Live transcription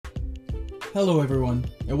Hello everyone,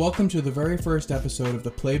 and welcome to the very first episode of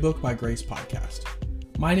the Playbook by Grace podcast.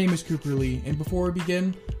 My name is Cooper Lee, and before we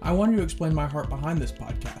begin, I wanted to explain my heart behind this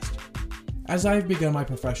podcast. As I have begun my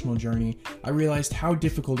professional journey, I realized how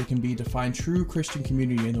difficult it can be to find true Christian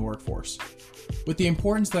community in the workforce. With the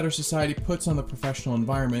importance that our society puts on the professional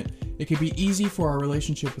environment, it can be easy for our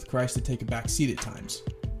relationship with Christ to take a back seat at times.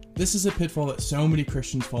 This is a pitfall that so many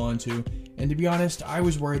Christians fall into, and to be honest, I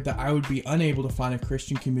was worried that I would be unable to find a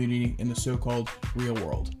Christian community in the so-called real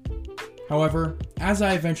world. However, as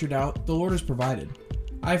I have ventured out, the Lord has provided.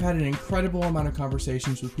 I've had an incredible amount of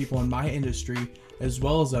conversations with people in my industry, as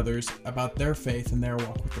well as others, about their faith and their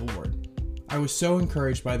walk with the Lord. I was so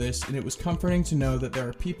encouraged by this, and it was comforting to know that there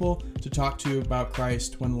are people to talk to about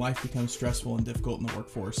Christ when life becomes stressful and difficult in the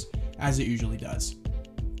workforce, as it usually does.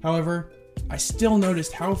 However, I still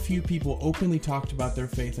noticed how few people openly talked about their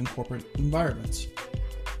faith in corporate environments.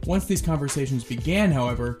 Once these conversations began,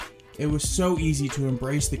 however, it was so easy to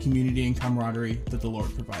embrace the community and camaraderie that the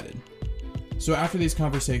Lord provided. So after these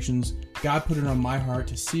conversations, God put it on my heart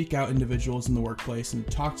to seek out individuals in the workplace and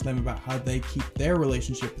talk to them about how they keep their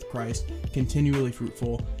relationship with Christ continually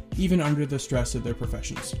fruitful, even under the stress of their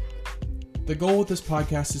professions. The goal with this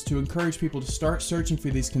podcast is to encourage people to start searching for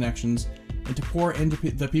these connections and to pour into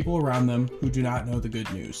the people around them who do not know the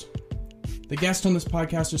good news. The guests on this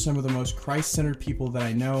podcast are some of the most Christ-centered people that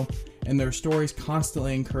I know, and their stories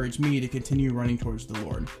constantly encourage me to continue running towards the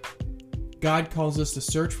Lord. God calls us to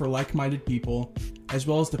search for like-minded people, as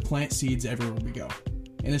well as to plant seeds everywhere we go.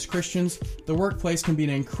 And as Christians, the workplace can be an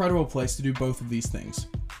incredible place to do both of these things.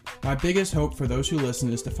 My biggest hope for those who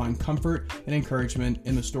listen is to find comfort and encouragement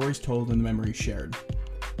in the stories told and the memories shared.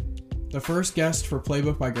 The first guest for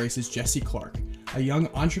Playbook by Grace is Jessie Clark, a young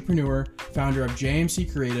entrepreneur, founder of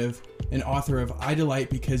JMC Creative, and author of I Delight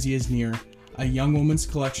Because He Is Near, a young woman's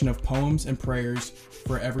collection of poems and prayers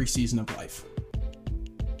for every season of life.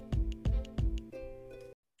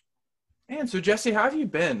 And so Jessie, how have you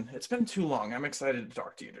been? It's been too long. I'm excited to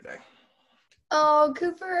talk to you today. Oh,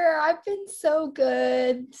 Cooper, I've been so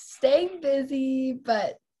good, staying busy,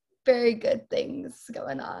 but very good things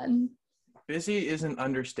going on. Busy is an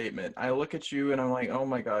understatement. I look at you and I'm like, oh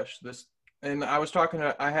my gosh, this. And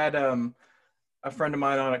I had a friend of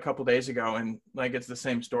mine on a couple days ago, and like it's the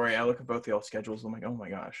same story. I look at both y'all schedules. I'm like, oh my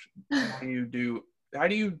gosh, how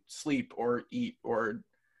do you sleep or eat or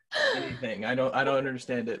anything? I don't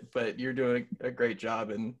understand it, but you're doing a great job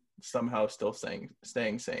and somehow still staying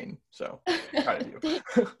sane. So proud of you.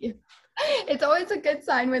 Thank you. It's always a good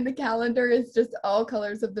sign when the calendar is just all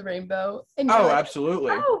colors of the rainbow. And oh, like,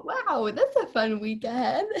 absolutely. Oh, wow. That's a fun week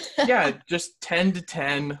ahead. Yeah, just 10 to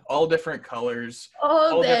 10, all different colors,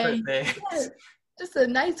 all different things. Yes. Just a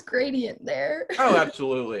nice gradient there. Oh,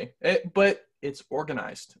 absolutely. But it's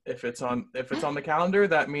organized. If it's on the calendar,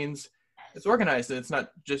 that means it's organized. It's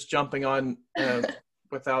not just jumping on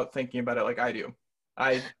without thinking about it like I do.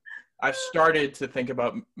 I've started to think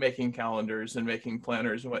about making calendars and making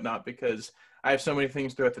planners and whatnot because I have so many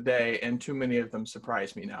things throughout the day and too many of them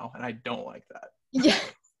surprise me now, and I don't like that. Yeah,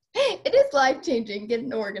 it is life-changing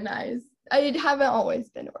getting organized. I haven't always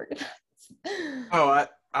been organized. Oh,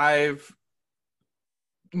 I've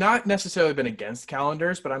not necessarily been against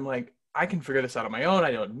calendars, but I'm like, I can figure this out on my own.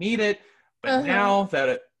 I don't need it. But now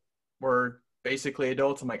that we're basically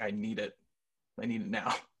adults, I'm like, I need it. I need it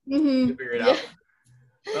now to figure it out.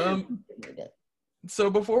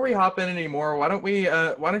 So before we hop in anymore, why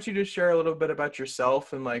don't you just share a little bit about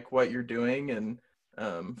yourself and like what you're doing and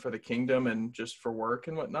for the kingdom and just for work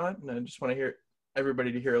and whatnot. And I just want to hear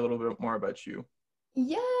everybody to hear a little bit more about you.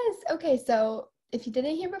 Yes. Okay. So if you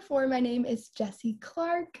didn't hear before, my name is Jessie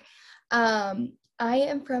Clark. I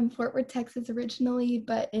am from Fort Worth, Texas originally,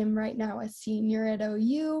 but am right now a senior at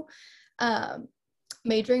OU,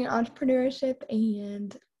 majoring in entrepreneurship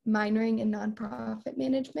and minoring in nonprofit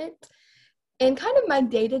management. And kind of my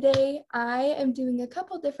day-to-day, I am doing a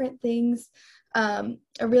couple different things. I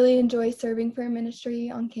really enjoy serving for a ministry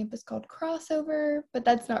on campus called Crossover, but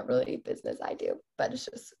that's not really a business I do, but it's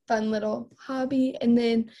just a fun little hobby. And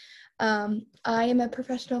then I am a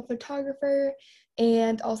professional photographer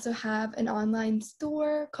and also have an online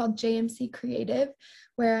store called JMC Creative,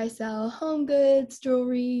 where I sell home goods,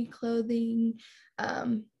 jewelry, clothing,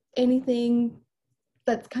 anything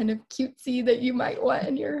that's kind of cutesy that you might want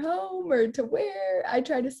in your home or to wear. I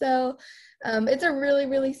try to sell. It's a really,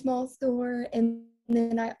 really small store. And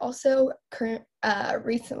then I also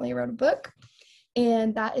recently wrote a book,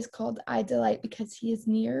 and that is called I Delight Because He Is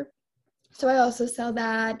Near. So I also sell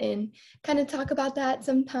that and kind of talk about that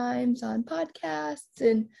sometimes on podcasts.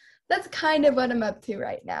 And that's kind of what I'm up to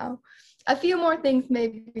right now. A few more things may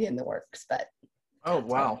be in the works, but Oh,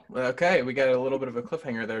 wow. Okay, we got a little bit of a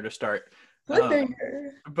cliffhanger there to start.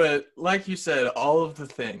 Cliffhanger. But like you said, all of the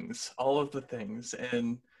things.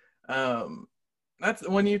 And um, that's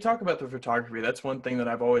when you talk about the photography, that's one thing that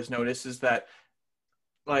I've always noticed is that,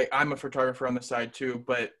 like, I'm a photographer on the side too,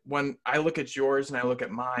 but when I look at yours and I look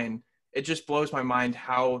at mine, it just blows my mind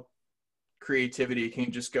how creativity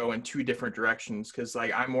can just go in two different directions. Because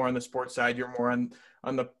like I'm more on the sports side, you're more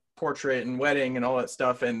on the portrait and wedding and all that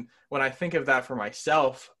stuff. And when I think of that for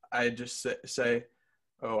myself, I just say,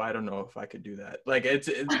 oh, I don't know if I could do that. Like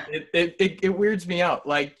it weirds me out.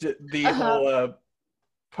 Like the Uh-huh.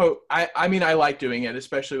 whole I mean I like doing it,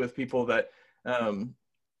 especially with people that um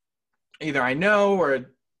either I know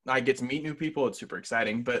or I get to meet new people. It's super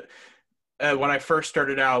exciting. But when I first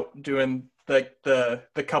started out doing like the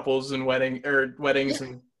couples and Yeah. weddings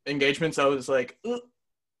and engagements, I was like, "Ugh,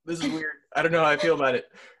 this is weird. I don't know how I feel about it."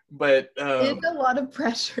 But It's a lot of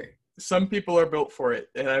pressure. some people are built for it,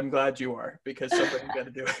 and I'm glad you are because somebody's got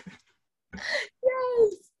to do it.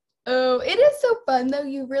 Yes. Oh, it is so fun though.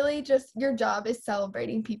 You really just, your job is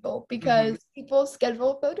celebrating people Hmm. because people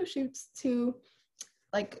schedule photo shoots to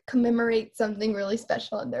like commemorate something really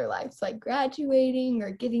special in their lives, like graduating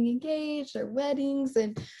or getting engaged or weddings.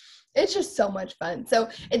 And it's just so much fun. So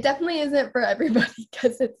it definitely isn't for everybody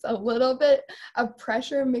because it's a little bit of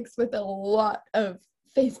pressure mixed with a lot of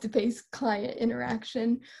face-to-face client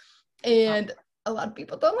interaction. And a lot of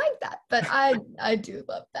people don't like that, but I do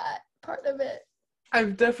love that part of it.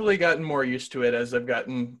 I've definitely gotten more used to it as I've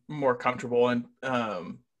gotten more comfortable, and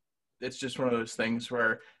it's just one of those things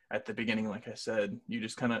where at the beginning, like I said, you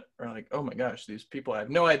just kind of are like, oh my gosh, these people, I have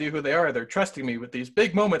no idea who they are. They're trusting me with these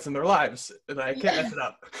big moments in their lives, and I can't Yeah. mess it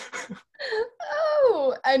up.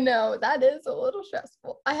 Oh, I know that is a little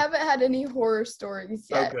stressful. I haven't had any horror stories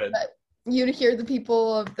Oh, yet, good. but you'd hear the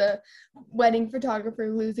people of the wedding photographer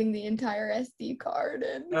losing the entire SD card,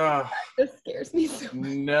 and Oh, that just scares me so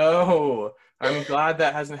much. no. I'm glad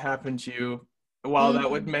that hasn't happened to you. While that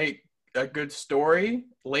would Mhm. make a good story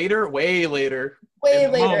later, way later in Way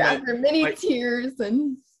the later, moment, after many like tears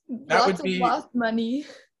and that lots would of be lost money.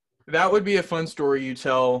 that would be a fun story you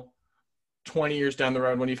tell 20 years down the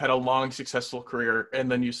road when you've had a long successful career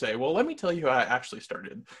and then you say, well, let me tell you how I actually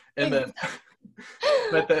started. And then Exactly.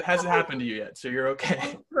 but that hasn't happened to you yet, so you're okay.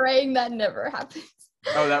 I'm praying that never happens.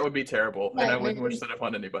 Oh, that would be terrible, and I wouldn't wish Nightmares. that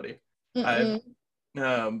upon anybody. I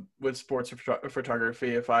Mm-mm. with sports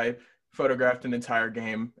photography, if I photographed an entire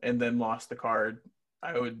game and then lost the card,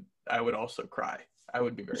 I would also cry. I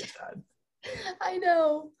would be very sad. I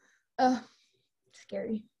know.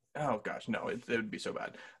 Scary. Oh gosh, no, it would be so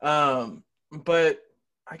bad. But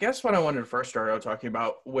I guess what I wanted to first start out talking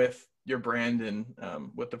about with your brand and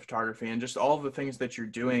with the photography and just all of the things that you're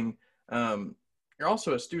doing. You're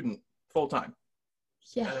also a student full time.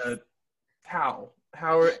 Yes. Uh, how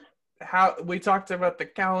how we talked about the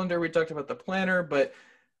calendar, we talked about the planner, but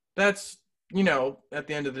that's at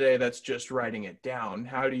the end of the day, that's just writing it down.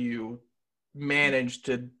 How do you manage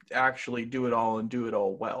to actually do it all and do it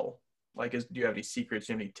all well? Like, do you have any secrets?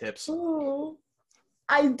 Do you have any tips? Ooh.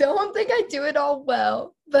 I don't think I do it all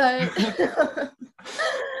well, but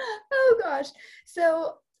oh gosh.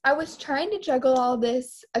 So I was trying to juggle all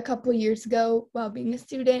this a couple years ago while being a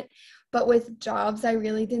student, but with jobs I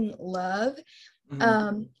really didn't love.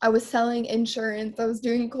 Mhm. I was selling insurance, I was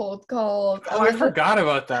doing cold calls, I Oh, I was forgot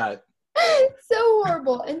about that. so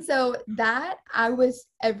horrible. And so that I was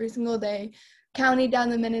every single day counting down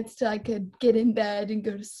the minutes till I could get in bed and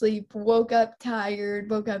go to sleep. Woke up tired,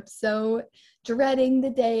 woke up so dreading the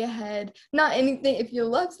day ahead. Not anything, if you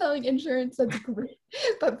love selling insurance, that's great.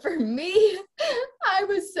 But for me, I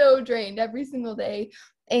was so drained every single day.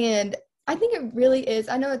 And I think it really is.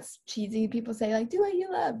 I know it's cheesy. People say, like, do what you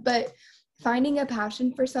love, but finding a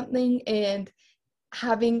passion for something and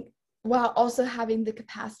having while also having the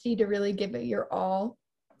capacity to really give it your all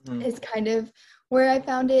Mhm. is kind of where I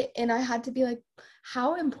found it. And I had to be like,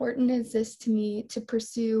 how important is this to me to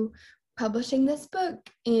pursue publishing this book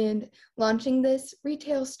and launching this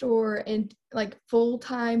retail store and like full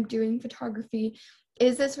time doing photography?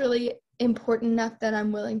 Is this really important enough that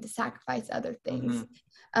I'm willing to sacrifice other things? Mhm.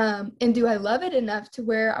 And do I love it enough to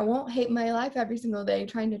where I won't hate my life every single day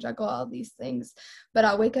trying to juggle all these things, but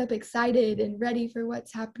I'll wake up excited and ready for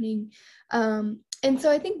what's happening. And so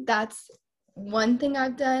I think that's one thing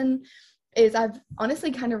I've done is I've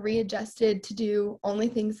honestly kind of readjusted to do only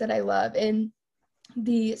things that I love. In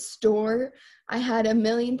the store, I had a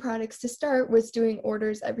million products to start, was doing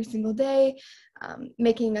orders every single day,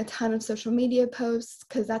 making a ton of social media posts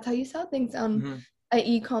because that's how you sell things on Mhm.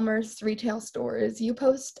 e-commerce retail stores. You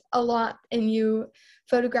post a lot and you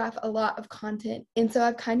photograph a lot of content. And so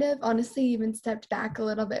I've kind of honestly even stepped back a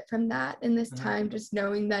little bit from that in this time, just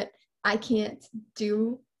knowing that I can't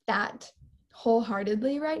do that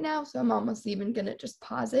wholeheartedly right now. So I'm almost even going to just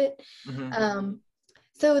pause it.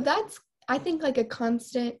 So that's, I think, like a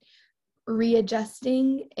constant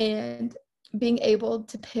readjusting and being able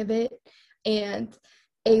to pivot and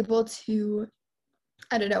able to,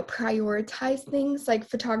 I don't know, prioritize things. Like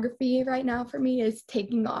photography right now for me is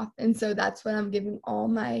taking off. And so that's what I'm giving all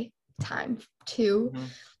my time to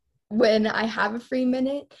when I have a free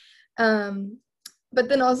minute. But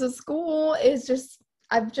then also school is just,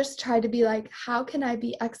 I've just tried to be like, how can I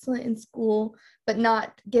be excellent in school, but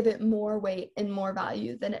not give it more weight and more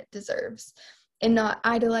value than it deserves, and not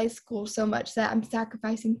idolize school so much that I'm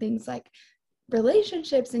sacrificing things like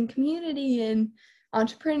relationships and community and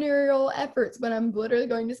entrepreneurial efforts when I'm literally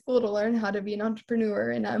going to school to learn how to be an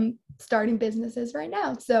entrepreneur, and I'm starting businesses right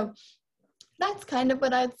now. So that's kind of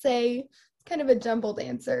what I'd say. It's kind of a jumbled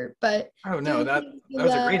answer, but that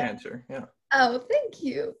was a great answer. Yeah. Oh, thank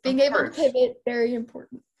you. Being able to pivot, very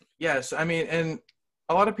important. Yes, I mean, and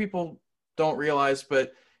a lot of people don't realize,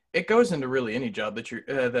 but it goes into really any job that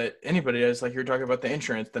that anybody does. Like you're talking about the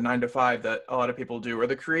insurance, the 9 to 5 that a lot of people do, or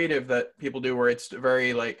the creative that people do, where it's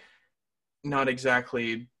very like not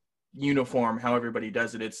exactly uniform how everybody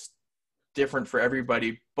does it. It's different for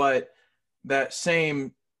everybody, but that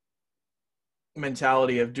same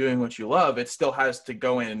mentality of doing what you love, it still has to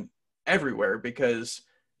go in everywhere, because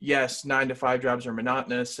yes, 9 to 5 jobs are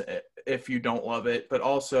monotonous if you don't love it, but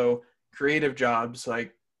also creative jobs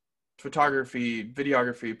like photography,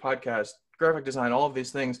 videography, podcast, graphic design, all of these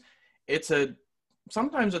things,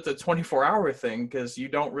 sometimes it's a 24-hour thing, because you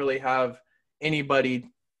don't really have anybody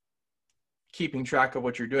keeping track of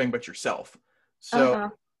what you're doing but yourself. So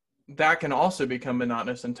that can also become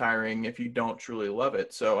monotonous and tiring if you don't truly love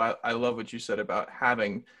it. So I love what you said about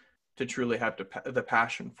having to truly have the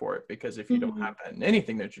passion for it, because if you don't have that in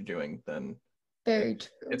anything that you're doing, then very true,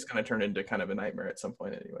 it's going to turn into kind of a nightmare at some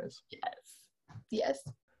point anyways. Yes.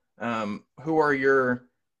 Who are your,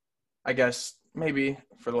 I guess maybe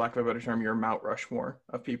for the lack of a better term, your Mount Rushmore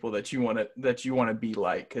of people that you want to be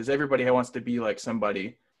like? Because everybody wants to be like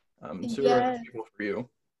somebody. So who are those people for you?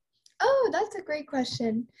 Oh, that's a great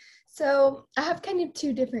question. So I have kind of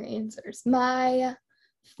two different answers. My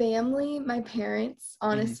family, my parents,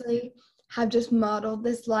 honestly, have just modeled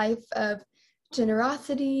this life of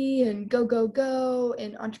generosity and go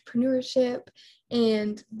and entrepreneurship.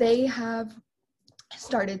 And they have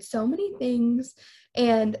started so many things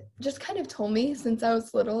and just kind of told me since I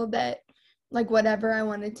was little that like whatever I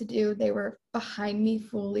wanted to do, they were behind me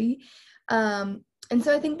fully. And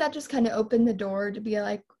so I think that just kind of opened the door to be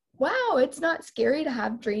like, wow, it's not scary to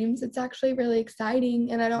have dreams. It's actually really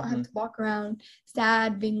exciting. And I don't have to walk around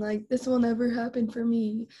sad being like, this will never happen for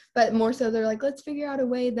me. But more so they're like, let's figure out a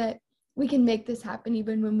way that we can make this happen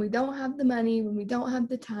even when we don't have the money, when we don't have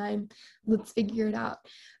the time. Let's figure it out.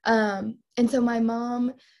 And so my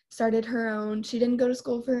mom started her own, she didn't go to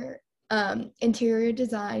school for interior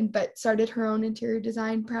design, but started her own interior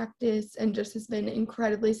design practice and just has been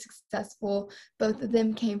incredibly successful. Both of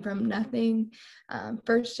them came from nothing.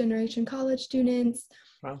 First generation college students.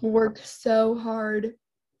 Wow. Worked so hard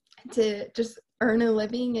to just earn a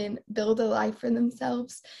living and build a life for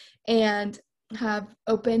themselves, and have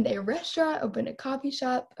opened a restaurant, opened a coffee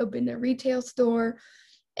shop, opened a retail store,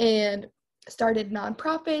 and started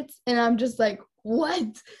nonprofits. And I'm just like,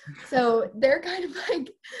 what? So they're kind of like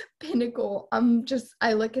pinnacle.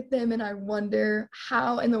 I look at them and I wonder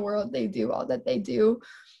how in the world they do all that they do.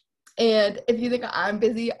 And if you think I'm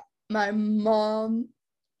busy, my mom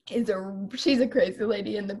she's a crazy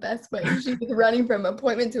lady in the best way. She's running from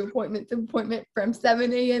appointment to appointment to appointment from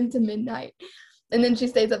 7 a.m. to midnight. And then she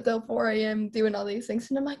stays up till 4 a.m. doing all these things.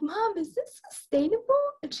 And I'm like, Mom, is this sustainable?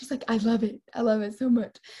 And she's like, I love it. I love it so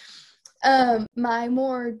much. My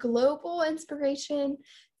more global inspiration,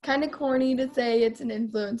 kind of corny to say it's an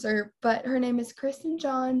influencer, but her name is Kristen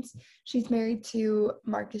Johns. She's married to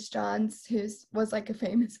Marcus Johns, who was like a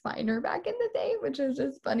famous miner back in the day, which is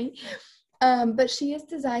just funny. But she has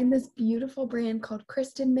designed this beautiful brand called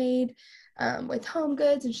Kristen Made with home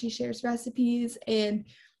goods, and she shares recipes, and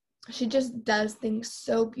she just does things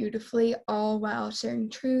so beautifully, all while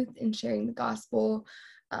sharing truth and sharing the gospel.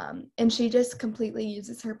 And she just completely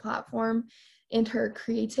uses her platform and her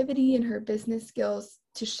creativity and her business skills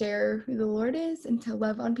to share who the Lord is and to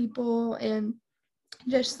love on people and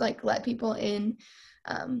just like let people in,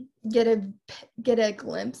 get a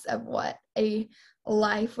glimpse of what a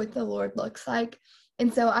life with the Lord looks like.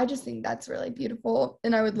 And so I just think that's really beautiful.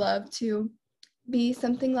 And I would love to be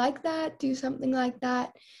something like that, do something like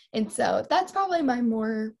that. And so that's probably my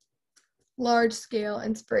more large scale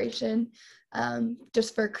inspiration,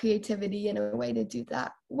 just for creativity and a way to do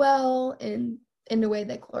that well and in a way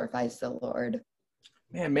that glorifies the Lord.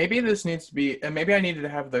 Man, maybe this needs to be, and maybe I needed to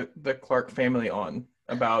have the Clark family on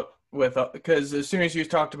about with, because as soon as you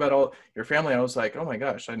talked about all your family, I was like, oh my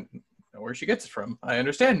gosh, I know where she gets it from. I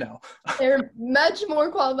understand now. They're much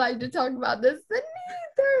more qualified to talk about this than me.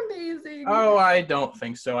 They're amazing. Oh, I don't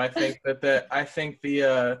think so. I think that the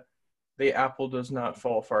apple does not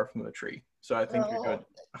fall far from the tree. So I think you're good.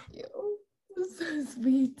 Thank you. So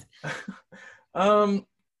sweet.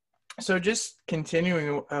 So just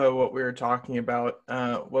continuing what we were talking about,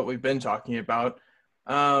 what we've been talking about,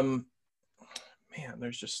 man,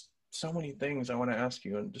 there's just so many things I want to ask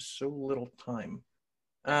you in just so little time.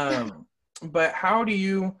 But how do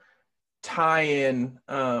you tie in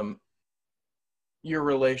your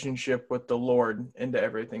relationship with the Lord into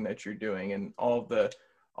everything that you're doing and all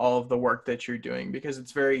of the work that you're doing? Because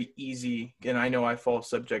it's very easy, and I know I fall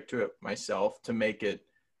subject to it myself, to make it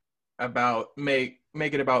about me,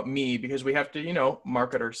 because we have to,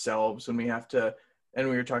 market ourselves, and we have to, and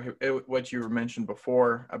we were talking what you mentioned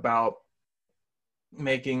before about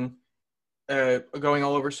making going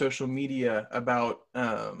all over social media about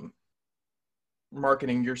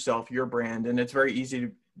marketing yourself, your brand, and it's very easy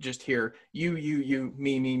to just hear you,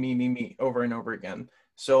 me over and over again.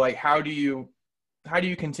 So like, how do you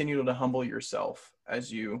continue to humble yourself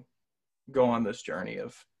as you go on this journey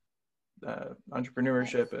of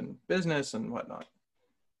entrepreneurship and business and whatnot?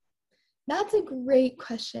 That's a great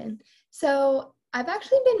question. So I've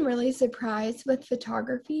actually been really surprised with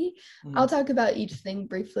photography. I'll talk about each thing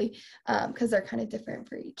briefly because they're kind of different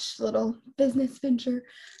for each little business venture.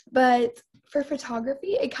 But for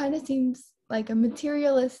photography, it kind of seems like a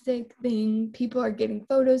materialistic thing. People are getting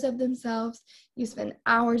photos of themselves. You spend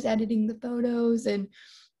hours editing the photos, and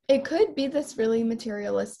it could be this really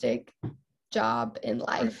materialistic job in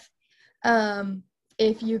life.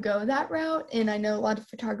 If you go that route, and I know a lot of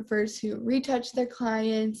photographers who retouch their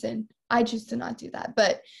clients, and I choose to not do that,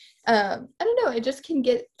 but I don't know, it just can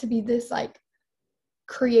get to be this like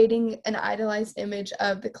creating an idolized image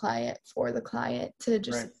of the client for the client to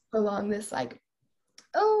just prolong this like,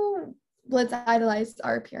 oh, let's idolize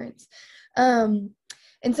our appearance. And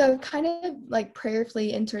so kind of like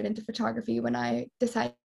prayerfully entered into photography when I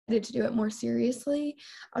decided to do it more seriously.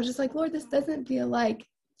 I was just like, Lord, this doesn't feel like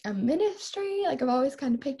a ministry. Like I've always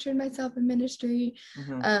kind of pictured myself in ministry.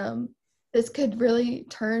 This could really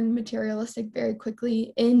turn materialistic very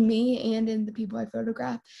quickly in me and in the people I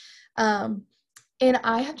photograph. And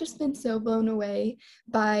I have just been so blown away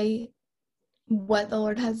by what the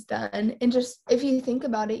Lord has done. And just, if you think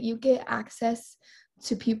about it, you get access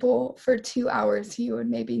to people for 2 hours who you would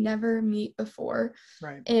maybe never meet before.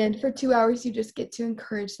 Right. And for 2 hours, you just get to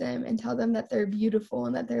encourage them and tell them that they're beautiful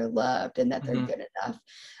and that they're loved and that they're good enough.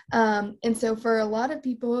 And so for a lot of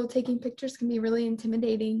people, taking pictures can be really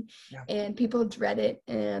intimidating, and people dread it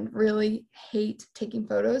and really hate taking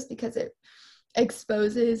photos because it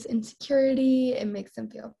exposes insecurity and makes them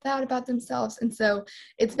feel bad about themselves. And so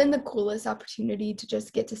it's been the coolest opportunity to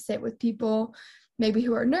just get to sit with people maybe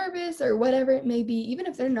who are nervous or whatever it may be, even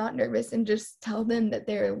if they're not nervous, and just tell them that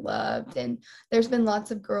they're loved. And there's been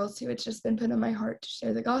lots of girls who it's just been put on my heart to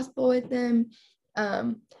share the gospel with them.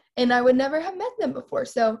 And I would never have met them before.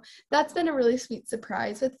 So that's been a really sweet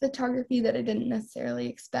surprise with photography that I didn't necessarily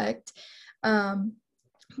expect.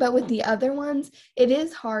 But with the other ones, it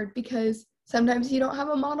is hard because sometimes you don't have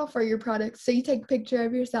a model for your product, so you take a picture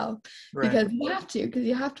of yourself because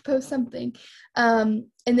you have to post something. And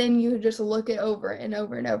then you just look it over and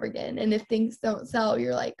over and over again. And if things don't sell,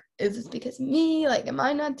 you're like, is this because of me? Like, am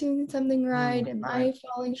I not doing something right? Am I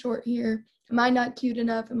falling short here? Am I not cute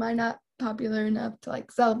enough? Am I not popular enough to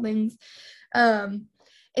like sell things? And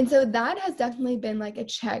so that has definitely been like a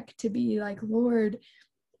check to be like, Lord,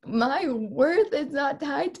 my worth is not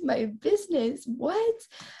tied to my business. What?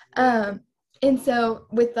 And so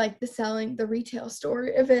with like the retail store,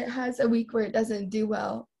 if it has a week where it doesn't do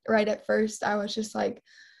well, right at first, I was just like,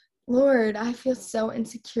 Lord, I feel so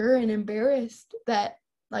insecure and embarrassed that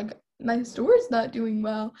like my store is not doing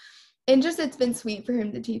well. And just, it's been sweet for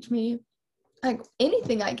him to teach me, like,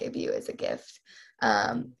 anything I give you is a gift.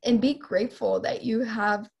 And be grateful that you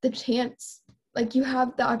have the chance, like you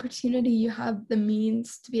have the opportunity, you have the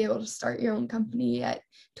means to be able to start your own company at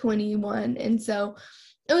 21. And so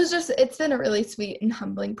it's been a really sweet and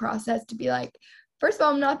humbling process to be like, first of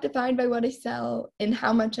all, I'm not defined by what I sell and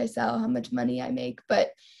how much I sell, how much money I make,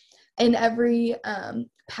 but in every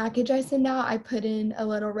package I send out, I put in a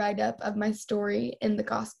little write-up of my story in the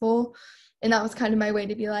gospel. And that was kind of my way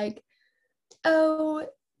to be like, oh,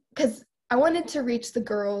 because I wanted to reach the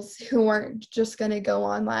girls who weren't just going to go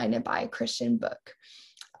online and buy a Christian book.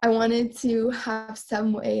 I wanted to have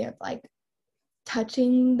some way of like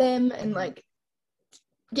touching them and like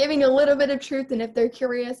giving a little bit of truth. And if they're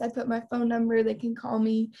curious, I put my phone number, they can call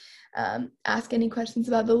me, ask any questions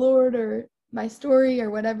about the Lord or my story or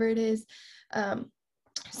whatever it is.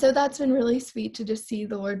 So that's been really sweet to just see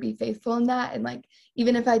the Lord be faithful in that. And like,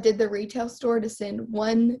 even if I did the retail store, to send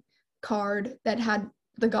one card that had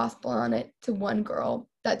the gospel on it to one girl,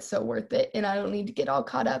 that's so worth it. And I don't need to get all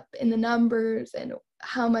caught up in the numbers and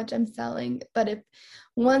how much I'm selling. But if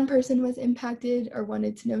one person was impacted or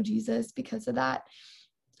wanted to know Jesus because of that,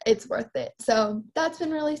 it's worth it. So that's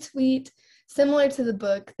been really sweet. Similar to the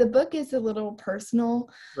book is a little personal.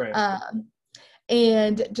 Right.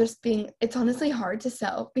 And just it's honestly hard to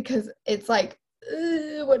sell because it's like,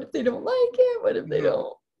 what if they don't like it? What if they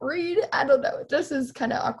don't read? I don't know. It just is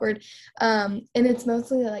kind of awkward. And it's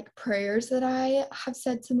mostly like prayers that I have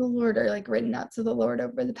said to the Lord or like written out to the Lord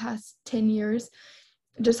over the past 10 years,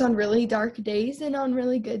 just on really dark days and on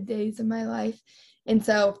really good days in my life. And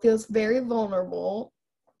so it feels very vulnerable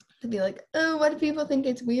to be like, oh, what if people think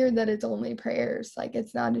it's weird that it's only prayers? Like,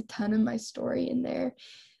 it's not a ton of my story in there.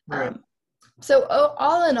 Right. So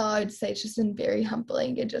all in all, I'd say it's just been very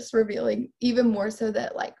humbling and just revealing even more so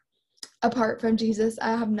that like, apart from Jesus,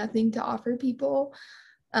 I have nothing to offer people.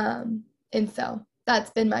 And so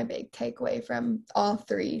that's been my big takeaway from all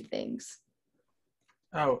three things.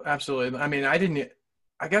 Oh, absolutely. I mean,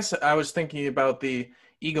 I guess I was thinking about the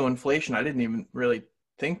ego inflation. I didn't even really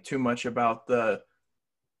think too much about the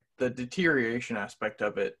deterioration aspect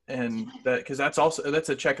of it. And that, because that's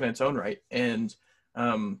a check in its own right. And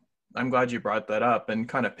I'm glad you brought that up. And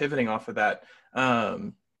kind of pivoting off of that,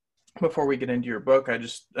 before we get into your book, I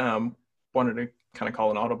just wanted to kind of call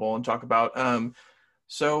an audible and talk about,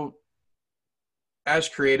 so as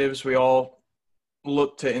creatives, we all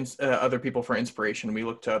look to other people for inspiration. We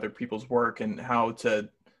look to other people's work and how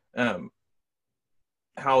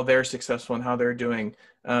they're successful and how they're doing,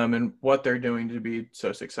 and what they're doing to be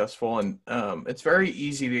so successful. And it's very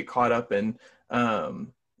easy to get caught up in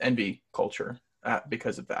envy culture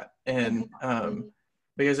because of that. And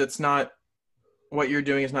because it's not, what you're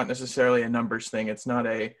doing is not necessarily a numbers thing. It's not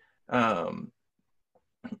a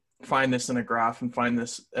find this in a graph and find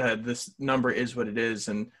this number is what it is,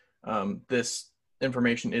 and this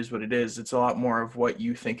information is what it is. It's a lot more of what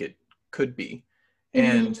you think it could be.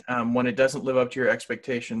 And when it doesn't live up to your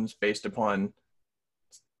expectations based upon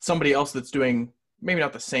somebody else that's doing maybe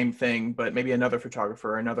not the same thing, but maybe another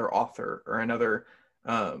photographer, another author, or another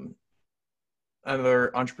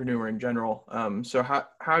entrepreneur in general. So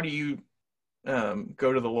how do you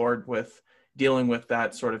go to the Lord with dealing with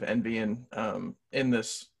that sort of envy and in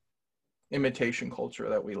this imitation culture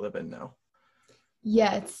that we live in now?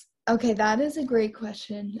 Yes. Okay, that is a great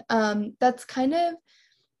question. That's kind of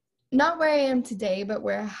not where I am today, but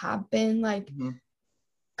where I have been, like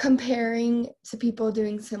comparing to people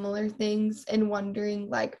doing similar things and wondering,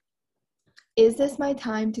 like, is this my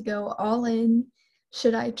time to go all in?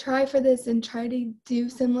 Should I try for this and try to do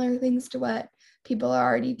similar things to what people are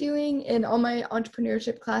already doing? And all my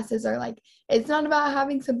entrepreneurship classes are like, it's not about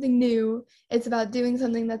having something new. It's about doing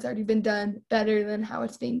something that's already been done better than how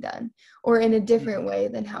it's being done, or in a different way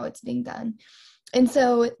than how it's being done. And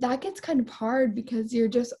so that gets kind of hard because you're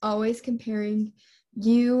just always comparing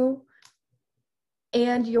you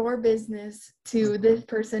and your business to this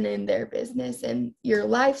person and their business and your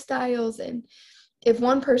lifestyles. And if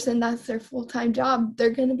one person, that's their full-time job, they're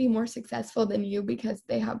going to be more successful than you because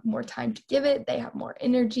they have more time to give it. They have more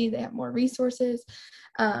energy. They have more resources.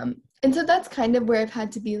 And so that's kind of where I've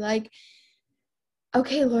had to be like,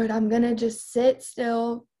 okay, Lord, I'm going to just sit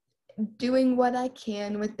still, doing what I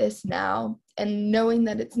can with this now, and knowing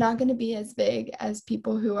that it's not going to be as big as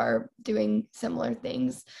people who are doing similar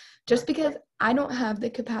things, just because I don't have the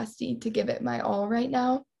capacity to give it my all right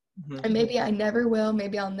now. And maybe I never will.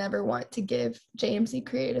 Maybe I'll never want to give JMC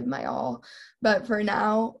Creative my all. But for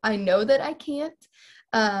now, I know that I can't.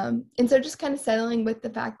 And so just kind of settling with the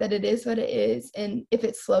fact that it is what it is. And if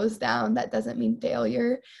it slows down, that doesn't mean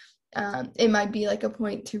failure. It might be like a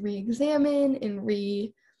point to re-examine and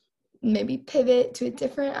maybe pivot to a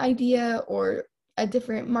different idea or a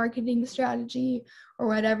different marketing strategy or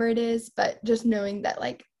whatever it is. But just knowing that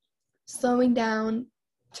like slowing down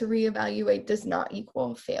to reevaluate does not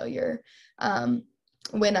equal failure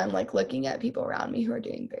when I'm like looking at people around me who are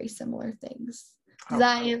doing very similar things. Does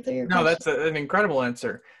that answer your question? No, that's an incredible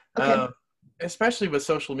answer. Okay. Especially with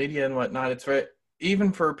social media and whatnot. It's very,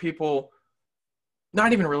 even for people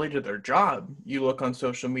not even related to their job. You look on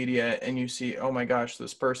social media and you see, oh my gosh,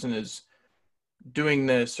 this person is doing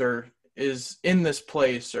this or is in this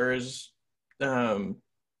place or is um,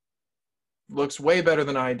 looks way better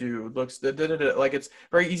than I do. Looks like it's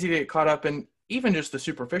very easy to get caught up in even just the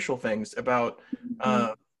superficial things Mhm.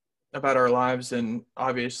 uh, about our lives, and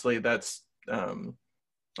obviously that's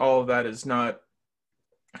all of that is not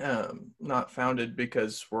founded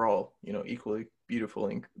because we're all equally beautiful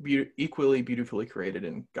and equally beautifully created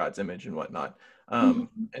in God's image and whatnot. Mhm.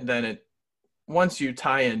 And then once you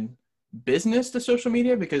tie in business to social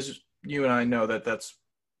media, because you and I know that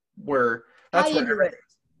where How that's you where do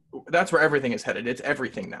it. everything is headed. It's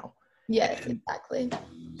everything now. Yes, And exactly.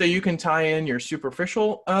 so you can tie in your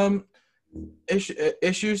superficial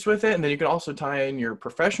issues with it, and then you can also tie in your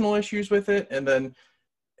professional issues with it, and then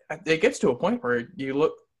it gets to a point where you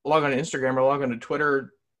log on to Instagram or log on to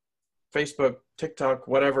Twitter, Facebook, TikTok,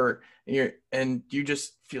 whatever, and you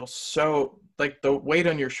just feel so like the weight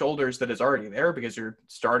on your shoulders that is already there because you're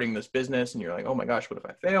starting this business and you're like, oh my gosh, what if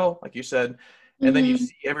I fail? Like you said, and then you Hmm.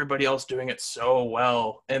 see everybody else doing it so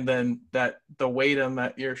well, and then the weight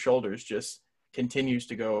on your shoulders just continues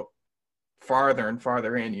to go farther and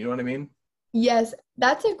farther in. You know what I mean? Yes,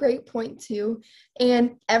 that's a great point too.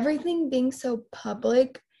 And everything being so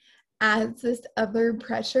public adds this other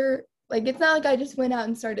pressure. Like, it's not like I just went out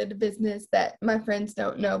and started a business that my friends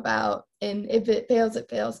don't know about. And if it fails, it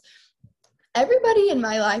fails. Everybody in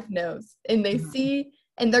my life knows, and they Mhm. see,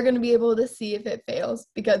 and they're going to be able to see if it fails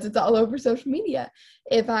because it's all over social media.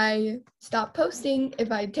 If I stop posting,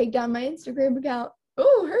 if I take down my Instagram account,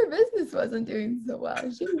 oh, her business wasn't doing so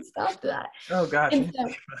well. She stopped that. Oh gosh. And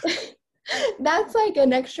so that's like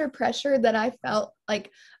an extra pressure that I felt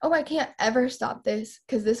like, oh, I can't ever stop this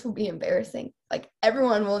because this will be embarrassing. Like,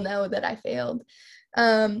 everyone will know that I failed.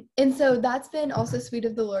 And so that's been also sweet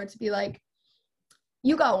of the Lord to be like,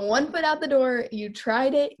 you got one foot out the door, you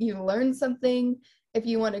tried it, you learned something. If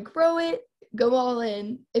you want to grow it, go all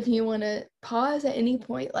in. If you want to pause at any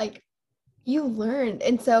point, like, you learned.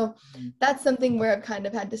 And so that's something where I've kind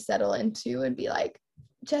of had to settle into and be like,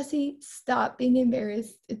 Jesse, stop being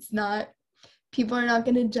embarrassed. It's not, people are not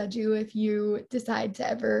going to judge you if you decide to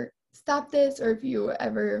ever stop this or if you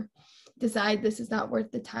ever decide this is not worth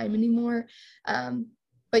the time anymore. Um,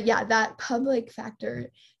 but yeah, that public factor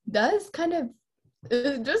does kind of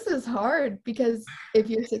just as hard because if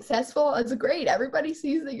you're successful, it's great. Everybody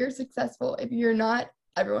sees that you're successful. If you're not,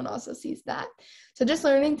 everyone also sees that. So just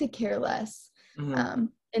learning to care less, Mhm.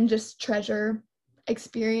 and just treasure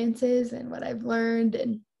experiences and what I've learned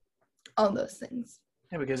and all those things.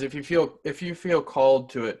 Yeah, because if you feel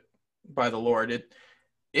called to it by the Lord,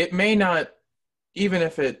 it may not, even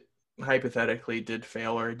if it hypothetically did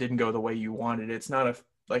fail or it didn't go the way you wanted, it's not a,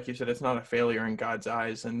 like you said, it's not a failure in God's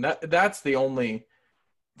eyes, and that's the only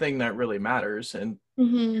thing that really matters. And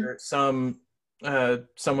Mm-hmm. you're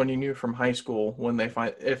someone you knew from high school, when they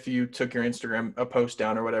find, if you took your Instagram a post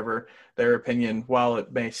down or whatever, their opinion, while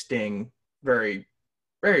it may sting very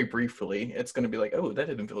very briefly, it's going to be like, oh, that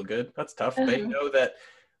didn't feel good, that's tough. They Uh-huh.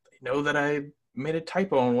 know that I made a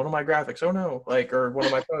typo on one of my graphics. Oh no, like, or one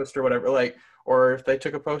of my posts or whatever. Like, or if they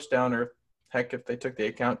took a post down, or heck, if they took the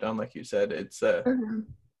account down, like you said, Uh-huh.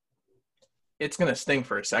 it's gonna sting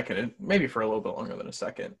for a second, and maybe for a little bit longer than a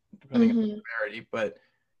second, depending on the Mm-hmm. severity. But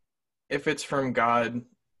if it's from God,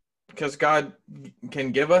 because God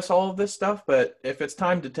can give us all of this stuff, but if it's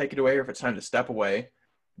time to take it away or if it's time to step away,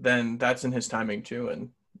 then that's in His timing too. And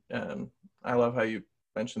I love how you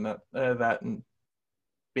mentioned that and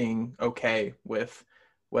being okay with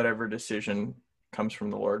whatever decision comes from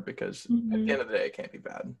the Lord, because at the Mm-hmm. end of the day, it can't be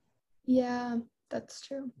bad. Yeah, that's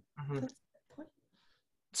true. Mhm. That's a good point.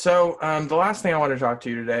 So the last thing I want to talk to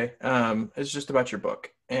you today is just about your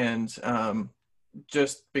book, and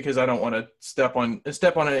just because I don't want to step on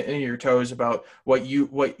any of your toes about what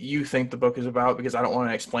you think the book is about, because I don't want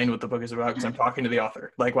to explain what the book is about because I'm talking to the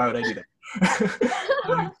author. Like, why would I do that?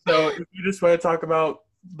 So if you just want to talk about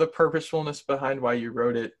the purposefulness behind why you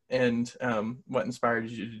wrote it and what inspired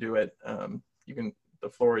you to do it, you can. The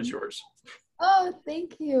floor is yours. Oh,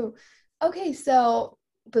 thank you. Okay, so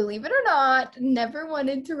believe it or not, never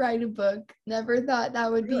wanted to write a book. Never thought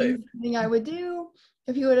that would Really? be something I would do.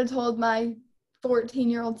 If you would have told my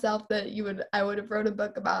 14-year-old self that I would have wrote a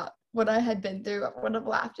book about what I had been through, I would have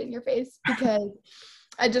laughed in your face because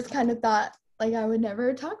I just kind of thought like I would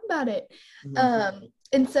never talk about it. Mhm. Um,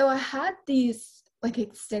 and so I had these like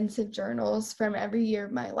extensive journals from every year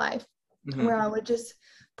of my life where Mhm. I would just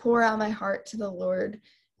pour out my heart to the Lord,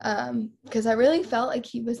 because I really felt like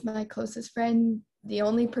He was my closest friend, the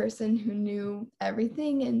only person who knew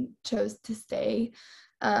everything and chose to stay.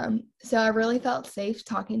 So I really felt safe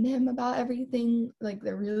talking to him about everything, like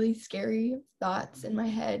the really scary thoughts in my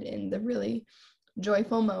head and the really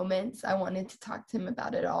joyful moments. I wanted to talk to him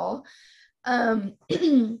about it all. And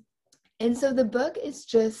so the book is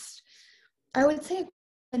just, I would say, a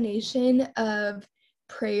combination of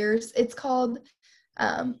prayers. It's called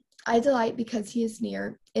I Delight Because He Is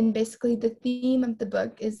Near. And basically the theme of the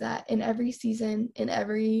book is that in every season, in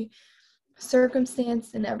every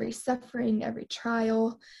circumstance, in every suffering, every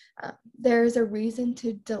trial, there is a reason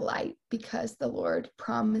to delight because the Lord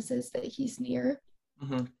promises that He's near.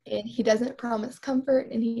 Mm-hmm. And He doesn't promise comfort,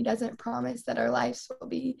 and He doesn't promise that our lives will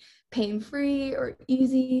be pain-free or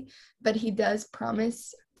easy, but He does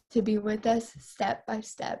promise to be with us step by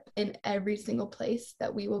step in every single place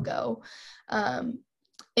that we will go.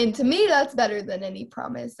 And to me, that's better than any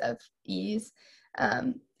promise of ease.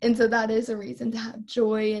 And so that is a reason to have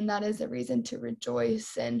joy, and that is a reason to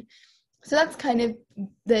rejoice. And so that's kind of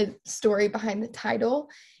the story behind the title.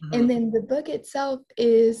 Mm-hmm. And then the book itself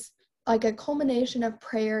is like a culmination of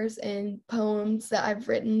prayers and poems that I've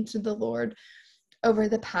written to the Lord over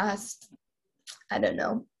the past,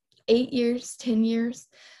 8 years, 10 years.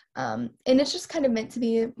 And it's just kind of meant to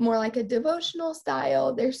be more like a devotional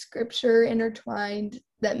style. There's scripture intertwined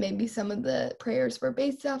that maybe some of the prayers were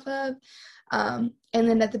based off of. And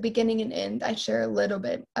then at the beginning and end, I share a little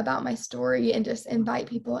bit about my story and just invite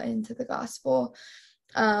people into the gospel,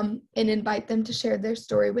 and invite them to share their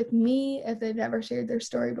story with me if they've never shared their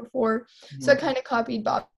story before. Mm-hmm. So I kind of copied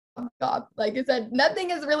Bob. Like I said,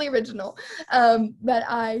 nothing is really original, but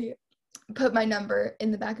I put my number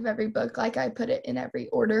in the back of every book, like I put it in every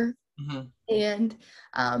order. Mm-hmm. And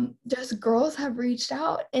just girls have reached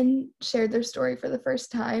out and shared their story for the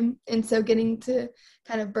first time. And so getting to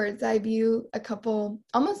kind of bird's eye view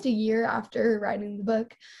almost a year after writing the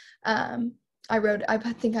book,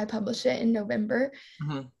 I think I published it in November,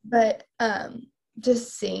 mm-hmm. but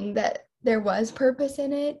just seeing that there was purpose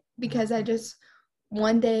in it, because I just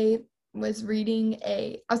one day was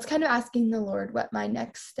I was kind of asking the Lord what my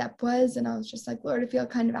next step was. And I was just like, Lord, I feel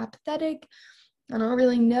kind of apathetic. I don't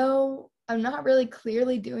really know. I'm not really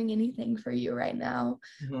clearly doing anything for you right now,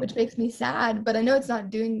 mm-hmm. which makes me sad, but I know it's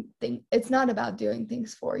not about doing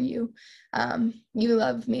things for you. You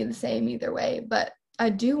love me the same either way, but I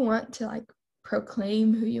do want to like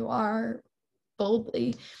proclaim who you are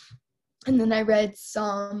boldly. And then I read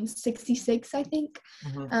Psalm 66, I think,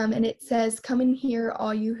 mm-hmm. And it says, "Come and hear,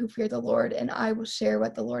 all you who fear the Lord, and I will share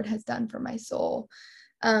what the Lord has done for my soul."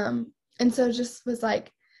 And so it just was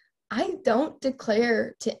like, I don't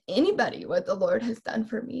declare to anybody what the Lord has done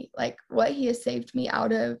for me, like what He has saved me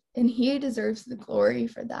out of, and He deserves the glory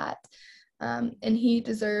for that. And He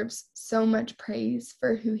deserves so much praise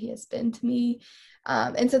for who He has been to me.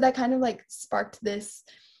 And so that kind of like sparked this,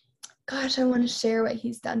 gosh, I want to share what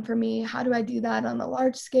He's done for me. How do I do that on a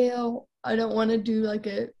large scale? I don't want to do like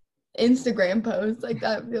a Instagram post, like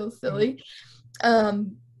that feels silly.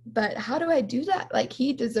 But how do I do that? Like,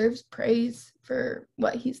 He deserves praise for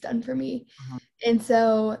what He's done for me. Uh-huh. And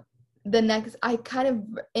so I kind of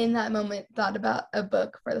in that moment thought about a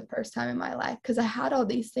book for the first time in my life, because I had all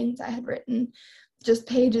these things I had written, just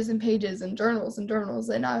pages and pages and journals.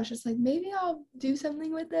 And I was just like, maybe I'll do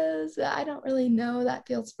something with this. I don't really know. That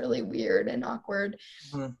feels really weird and awkward,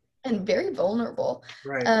 uh-huh. and very vulnerable.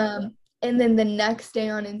 Right. And then the next day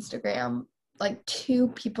on Instagram, like 2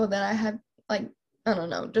 people that I have, like, I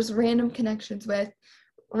don't know, just random connections with,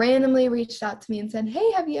 randomly reached out to me and said,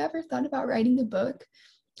 "Hey, have you ever thought about writing a book?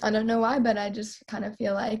 I don't know why, but I just kind of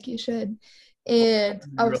feel like you should." And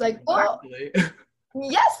I was like, well,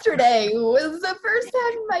 yesterday was the first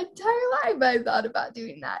time in my entire life I thought about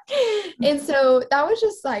doing that. And so that was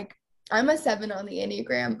just like, I'm a 7 on the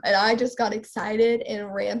Enneagram, and I just got excited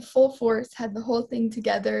and ran full force, had the whole thing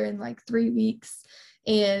together in like 3 weeks,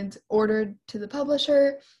 and ordered to the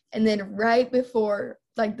publisher. And then right before,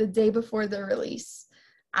 like the day before the release,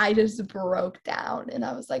 I just broke down, and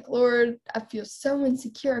I was like, Lord, I feel so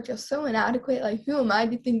insecure. I feel so inadequate. Like, who am I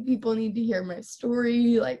to think people need to hear my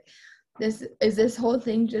story? Like, this whole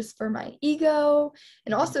thing just for my ego?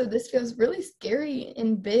 And also, this feels really scary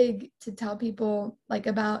and big to tell people, like,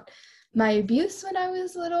 about my abuse when I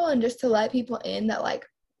was little, and just to let people in that, like,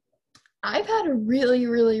 I've had a really,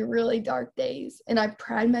 really, really dark days, and I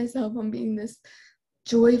pride myself on being this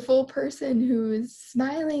joyful person who is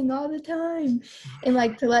smiling all the time, and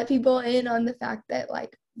like to let people in on the fact that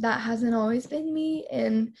like that hasn't always been me,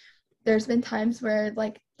 and there's been times where I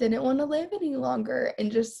like didn't want to live any longer,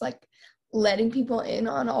 and just like letting people in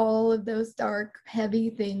on all of those dark, heavy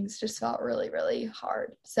things just felt really, really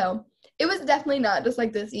hard. So it was definitely not just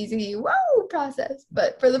like this easy, whoa, process.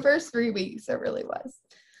 But for the first 3 weeks, it really was.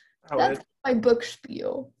 Oh, That's my book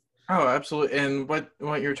spiel. oh, absolutely. And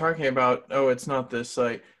what you're talking about, oh, it's not this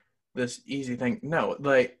like this easy thing. No,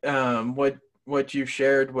 like what you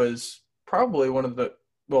shared was probably one of the,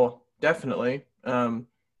 well, definitely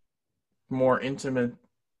more intimate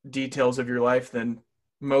details of your life than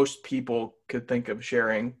most people could think of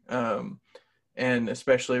sharing. And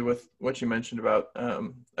especially with what you mentioned about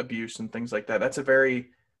abuse and things like that. It's a very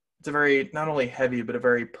not only heavy but a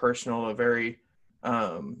very personal, a very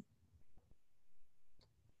um,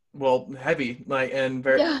 well heavy like and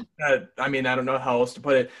very. Yeah. I mean, I don't know how else to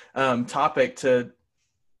put it. Topic to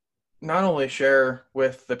not only share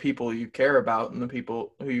with the people you care about and the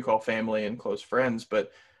people who you call family and close friends,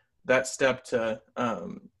 but that step to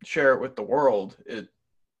share it with the world.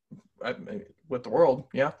 With the world,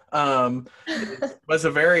 yeah, was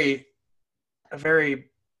a very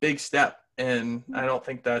big step, and I don't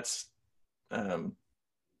think um,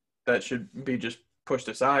 that should be just pushed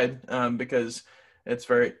aside because it's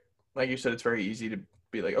very, like you said, it's very easy to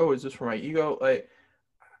be like, oh, is this for my ego? Like,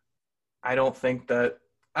 I don't think that,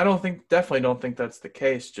 definitely don't think that's the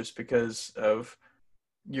case just because of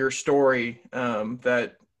your story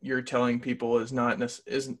that you're telling people is not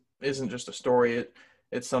isn't just a story.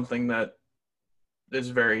 It's something that is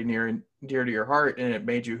very near and dear to your heart, and it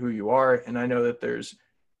made you who you are. And I know that there's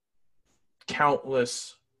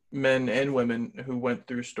countless men and women who went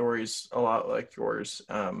through stories a lot like yours,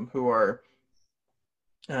 who are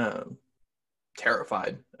um,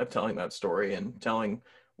 terrified of telling that story and telling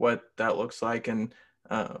what that looks like. And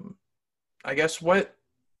um, I guess what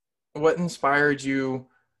inspired you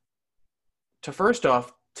to first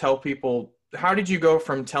off tell people? How did you go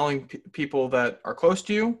from telling people that are close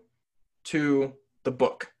to you to the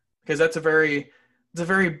book? Because it's a very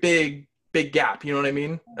big gap. You know what I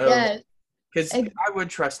mean? Yes. Because I would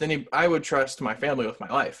trust my family with my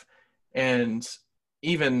life, and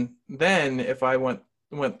even then, if I went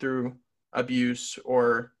through abuse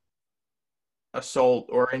or assault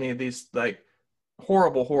or any of these like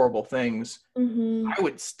horrible things, Mm-hmm. I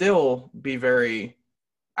would still be very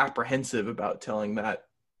apprehensive about telling that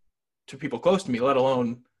to people close to me, let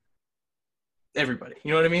alone everybody.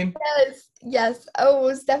 You know what I mean? Yes, yes. Oh, it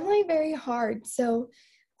was definitely very hard. So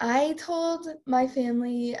I told my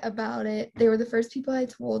family about it. They were the first people I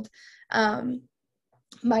told um,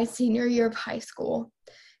 my senior year of high school.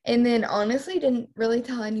 And then honestly didn't really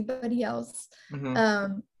tell anybody else. Mm-hmm.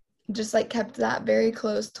 Um, just like kept that very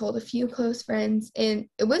close, told a few close friends, and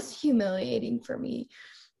it was humiliating for me.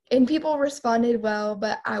 And people responded well,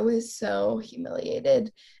 but I was so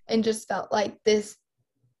humiliated and just felt like this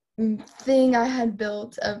thing I had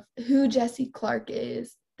built of who Jessie Clark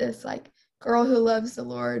is, this like girl who loves the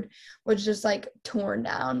Lord, was just like torn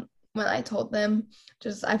down when I told them.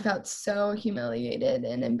 Just I felt so humiliated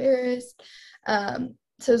and embarrassed.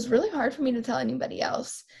 So it was really hard for me to tell anybody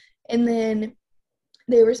else. And then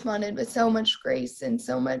they responded with so much grace and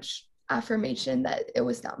so much affirmation that it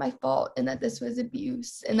was not my fault and that this was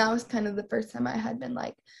abuse. And that was kind of the first time I had been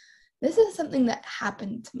like, this is something that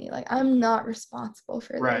happened to me. Like, I'm not responsible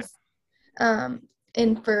for Right. this.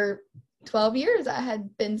 And for 12 years, I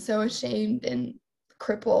had been so ashamed and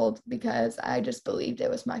crippled because I just believed it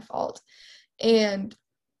was my fault. And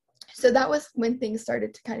so that was when things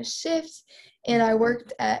started to kind of shift. And I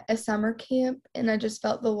worked at a summer camp, and I just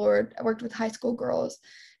felt the Lord. I worked with high school girls,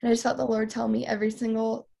 and I just felt the Lord tell me every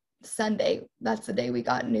single Sunday, that's the day we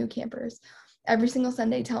got new campers, every single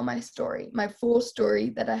Sunday, tell my story, my full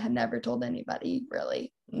story that I had never told anybody,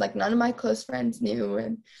 really. Like, none of my close friends knew.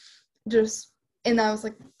 And I was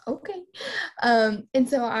like, okay. And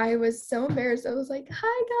so I was so embarrassed. I was like,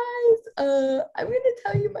 hi guys, I'm gonna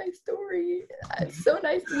tell you my story. It's so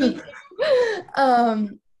nice to meet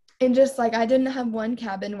you. And just like, I didn't have one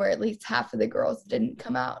cabin where at least half of the girls didn't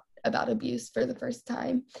come out about abuse for the first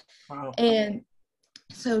time. Wow. And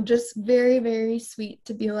so just very, very sweet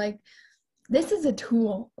to be like, this is a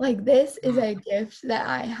tool. Like, this is a gift that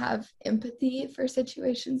I have empathy for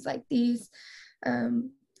situations like these.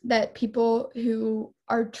 That people who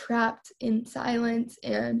are trapped in silence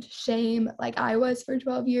and shame, like I was for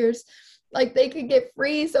 12 years, like they could get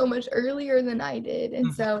free so much earlier than I did.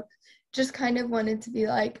 And so just kind of wanted to be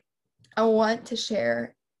like, I want to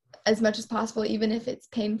share as much as possible, even if it's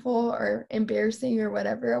painful or embarrassing or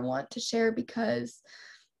whatever. I want to share because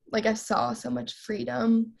like I saw so much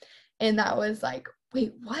freedom, and that was like,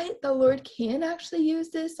 wait, what? The Lord can actually use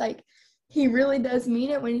this? Like, he really does mean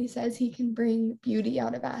it when he says he can bring beauty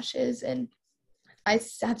out of ashes. And I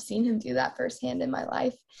have seen him do that firsthand in my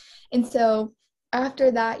life. And so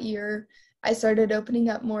after that year, I started opening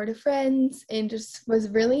up more to friends and just was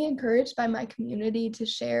really encouraged by my community to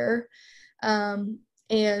share,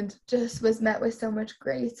 and just was met with so much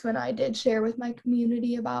grace when I did share with my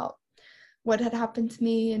community about what had happened to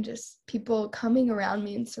me, and just people coming around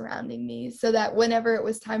me and surrounding me, so that whenever it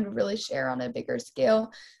was time to really share on a bigger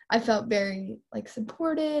scale, I felt very like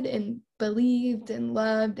supported and believed and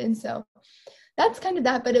loved. And so that's kind of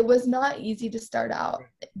that, but it was not easy to start out,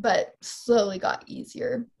 but slowly got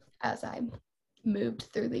easier as I moved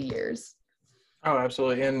through the years. Oh,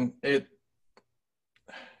 absolutely. And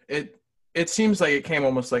it seems like it came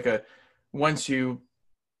almost like a, once you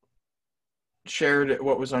shared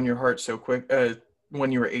what was on your heart so quick,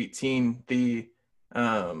 when you were 18,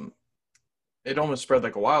 um it almost spread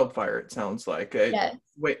like a wildfire, it sounds like. Yes.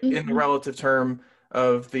 In the relative term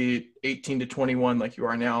of the 18 to 21, like you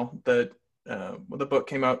are now, the book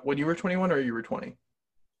came out when you were 21 or you were 20?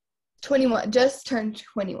 21, just turned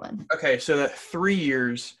 21. Okay, so that 3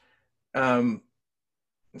 years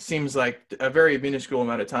seems like a very minuscule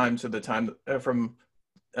amount of time to the time from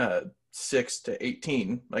 6 to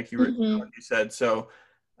 18, like you said. So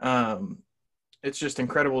it's just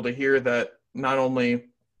incredible to hear that not only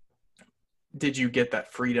did you get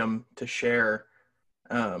that freedom to share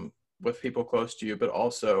with people close to you, but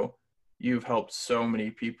also you've helped so many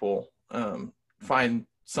people find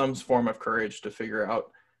some form of courage to figure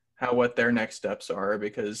out what their next steps are.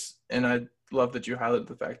 Because, and I love that you highlighted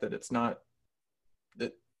the fact that it's not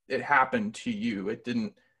that it happened to you. It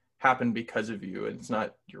didn't happen because of you. It's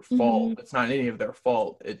not your fault. It's not any of their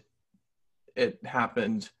fault. It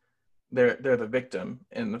happened. They're the victim,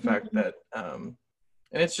 and the fact that and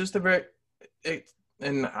it's just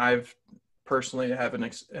and I've personally haven't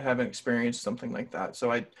experienced something like that,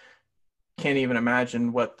 so I can't even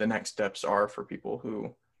imagine what the next steps are for people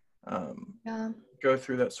who go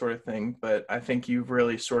through that sort of thing. But I think you've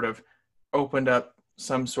really sort of opened up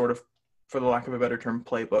some sort of, for the lack of a better term,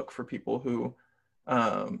 playbook for people who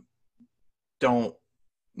don't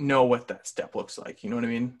know what that step looks like. You know what I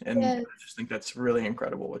mean? And yes. I just think that's really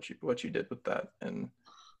incredible what you did with that. And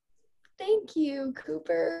thank you,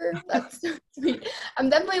 Cooper. That's so sweet. I'm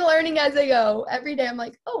definitely learning as I go. Every day I'm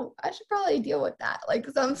like, oh, I should probably deal with that. Like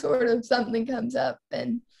some sort of something comes up,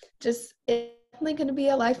 and just it's definitely going to be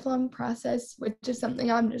a lifelong process, which is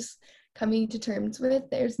something I'm just coming to terms with.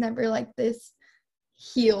 There's never like this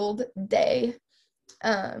healed day.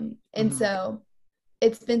 And so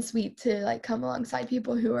it's been sweet to like come alongside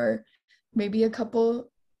people who are maybe a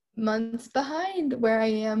couple months behind where I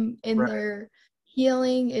am in their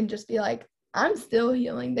healing, and just be like, I'm still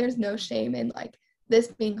healing. There's no shame in like this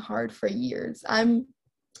being hard for years. I'm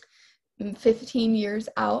 15 years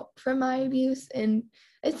out from my abuse, and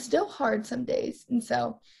it's still hard some days. And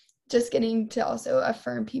so just getting to also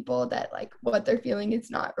affirm people that like what they're feeling is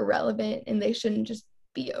not irrelevant, and they shouldn't just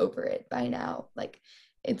be over it by now. Like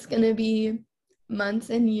it's going to be months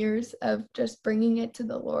and years of just bringing it to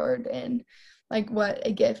the Lord, and like what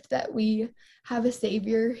a gift that we have a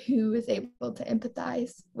Savior who is able to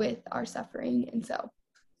empathize with our suffering. And so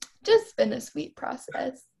just been a sweet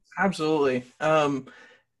process. Absolutely. When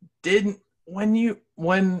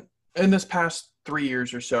in this past 3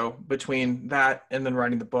 years or so, between that and then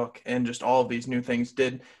writing the book and just all of these new things,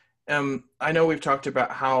 I know we've talked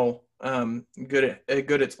about how good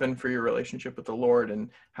it's been for your relationship with the Lord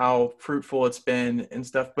and how fruitful it's been and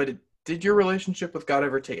stuff, but did your relationship with God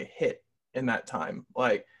ever take a hit in that time?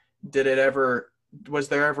 Like, was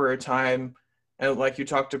there ever a time, and like you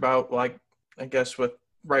talked about, like, I guess with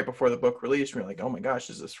right before the book released, you're like, oh my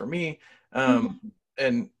gosh, is this for me?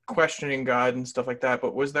 And questioning God and stuff like that.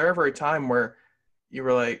 But was there ever a time where you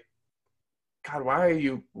were like, God,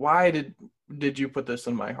 why did you put this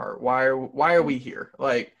in my heart? Why are we here?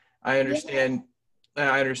 Like, I understand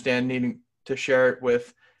needing to share it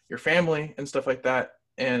with your family and stuff like that.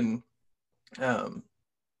 And,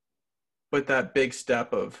 but that big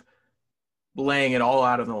step of laying it all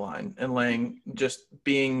out on the line and just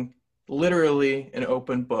being literally an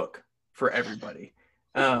open book for everybody.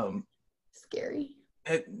 Scary.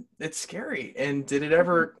 It's scary. And did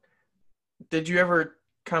you ever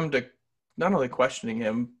come to not only questioning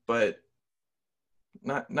him, but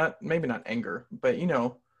maybe not anger, but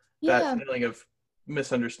that feeling of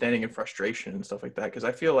misunderstanding and frustration and stuff like that? Because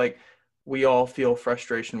I feel like we all feel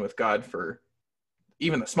frustration with God for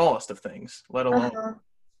even the smallest of things, let alone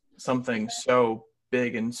something so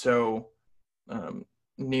big and so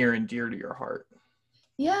near and dear to your heart.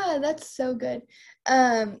 Yeah, that's so good.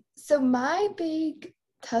 So my big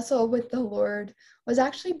tussle with the Lord was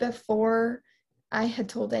actually before I had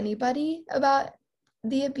told anybody about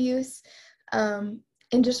the abuse, and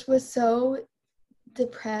just was so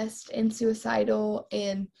depressed and suicidal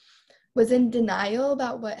and was in denial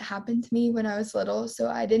about what happened to me when I was little. So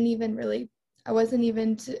I wasn't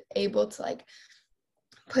even able to like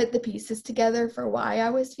put the pieces together for why I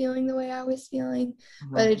was feeling the way I was feeling.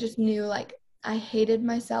 But I just knew like I hated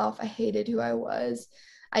myself. I hated who I was.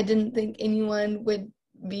 I didn't think anyone would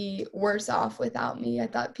be worse off without me. I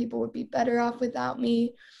thought people would be better off without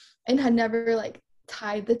me, and had never like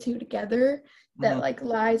tied the two together, that like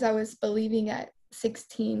lies I was believing at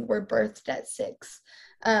 16 were birthed at 6.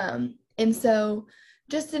 And so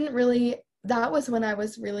just didn't really, that was when I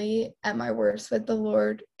was really at my worst with the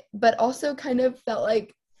Lord, but also kind of felt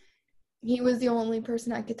like he was the only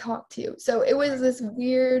person I could talk to. So it was this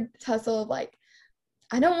weird tussle of like,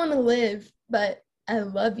 I don't want to live, but I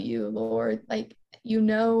love you, Lord. Like, you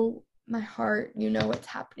know my heart, you know what's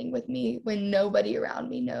happening with me when nobody around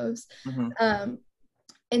me knows.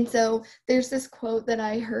 And so there's this quote that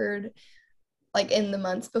I heard like in the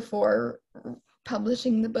months before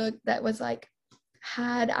publishing the book that was like,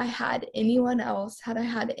 had I had anyone else, had I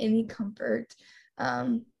had any comfort,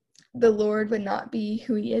 the Lord would not be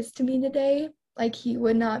who he is to me today. Like, he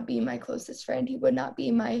would not be my closest friend. He would not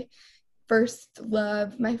be my first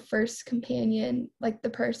love, my first companion, like the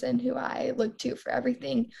person who I looked to for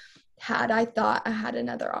everything, had I thought I had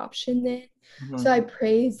another option then. So I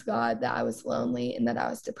praise God that I was lonely and that I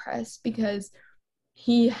was depressed, because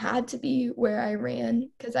he had to be where I ran,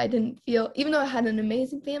 because I didn't feel, even though I had an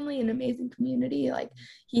amazing family and amazing community, like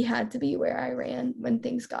he had to be where I ran when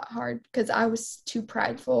things got hard, because I was too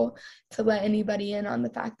prideful to let anybody in on the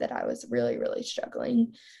fact that I was really, really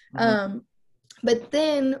struggling. But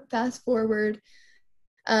then fast forward,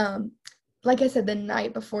 like I said, the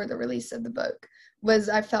night before the release of the book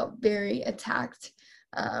I felt very attacked,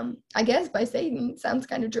 I guess by Satan. Sounds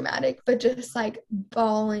kind of dramatic, but just like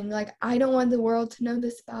bawling, like, I don't want the world to know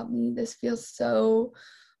this about me. This feels so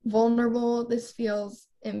vulnerable. This feels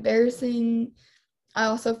embarrassing. I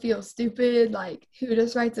also feel stupid. Like, who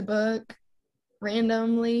just writes a book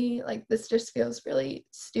randomly? Like, this just feels really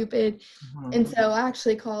stupid. And so I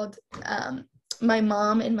actually called my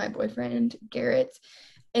mom and my boyfriend, Garrett,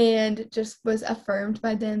 and just was affirmed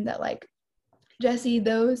by them that, like, Jesse,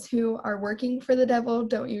 those who are working for the devil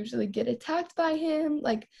don't usually get attacked by him.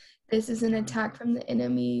 Like, this is an attack from the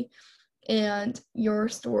enemy, and your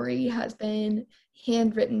story has been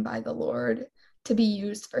handwritten by the Lord to be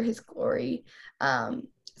used for his glory.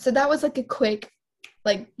 So that was like a quick,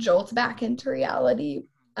 like, jolt back into reality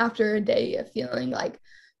after a day of feeling like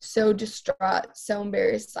so distraught, so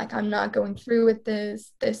embarrassed, like, I'm not going through with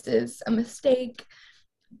this. This is a mistake.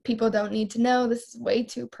 People don't need to know. This is way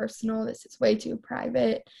too personal. This is way too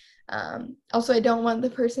private. Also, I don't want the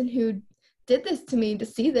person who did this to me to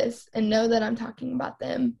see this and know that I'm talking about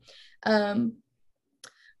them,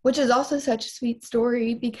 which is also such a sweet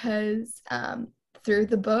story, because through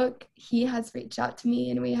the book, he has reached out to me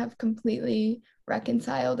and we have completely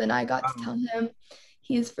reconciled, and I got to tell him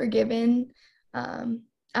he's forgiven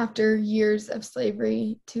after years of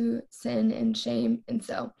slavery to sin and shame. And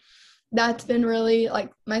so that's been really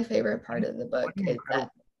like my favorite part of the book. Is that,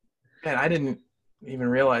 man, I didn't even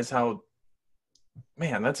realize how,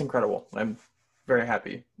 man, that's incredible. I'm very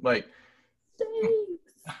happy. Like,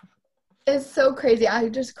 thanks. It's so crazy. I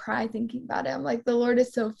just cry thinking about it. I'm like, the Lord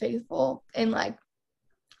is so faithful, and like,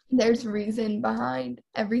 there's reason behind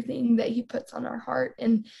everything that he puts on our heart.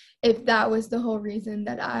 And if that was the whole reason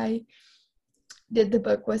that I did the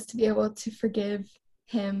book, was to be able to forgive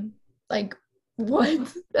him, like,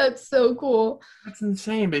 what? That's so cool. That's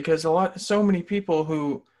insane, because so many people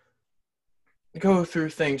who go through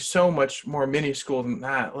things so much more minuscule than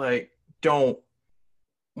that, like, don't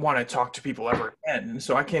want to talk to people ever again. And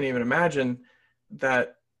so I can't even imagine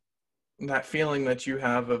that feeling that you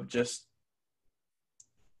have of just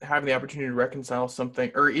having the opportunity to reconcile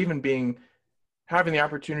something, or even having the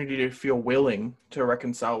opportunity to feel willing to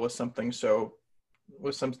reconcile with something so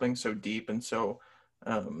deep and so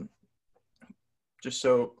just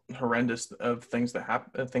so horrendous, of things that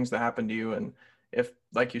happen to you. And if,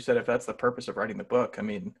 like you said, if that's the purpose of writing the book, I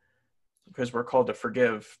mean, because we're called to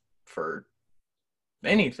forgive for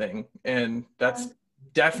anything, and that's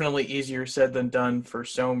definitely easier said than done for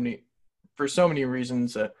so many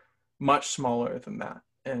reasons, much smaller than that.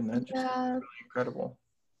 And that's just really incredible.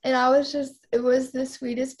 And it was the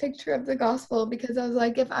sweetest picture of the gospel, because I was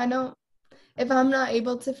like, if I'm not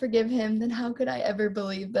able to forgive him, then how could I ever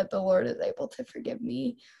believe that the Lord is able to forgive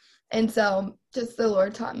me? And so just the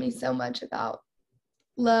Lord taught me so much about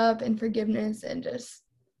love and forgiveness, and just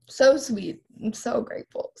so sweet. I'm so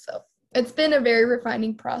grateful. So it's been a very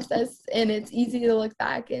refining process, and it's easy to look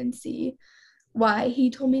back and see why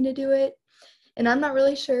he told me to do it. And I'm not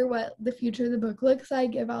really sure what the future of the book looks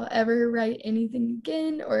like, if I'll ever write anything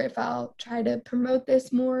again or if I'll try to promote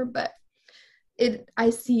this more, but I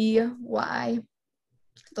see why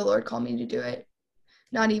the Lord called me to do it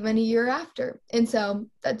not even a year after. And so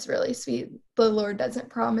that's really sweet. The Lord doesn't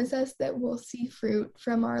promise us that we'll see fruit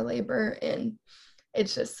from our labor, and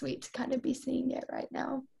it's just sweet to kind of be seeing it right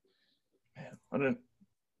now. What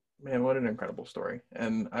an incredible story.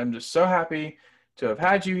 And I'm just so happy to have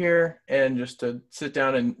had you here and just to sit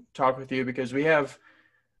down and talk with you, because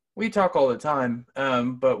we talk all the time,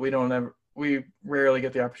 but we rarely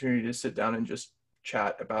get the opportunity to sit down and just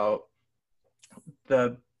chat about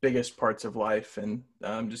the biggest parts of life, and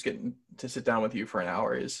just getting to sit down with you for an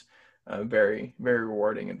hour is very, very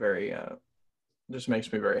rewarding and very just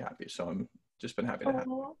makes me very happy. So I'm just been happy to have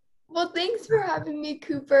you. Well, thanks for having me,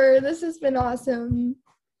 Cooper. This has been awesome.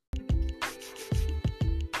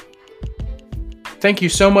 Thank you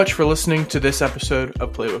so much for listening to this episode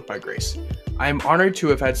of Playbook by Grace. I am honored to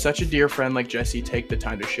have had such a dear friend like Jessie take the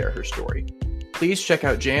time to share her story. Please check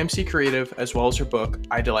out JMC Creative as well as her book,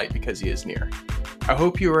 I Delight Because He Is Near. I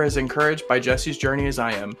hope you are as encouraged by Jessie's journey as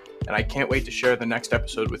I am, and I can't wait to share the next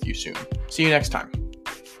episode with you soon. See you next time.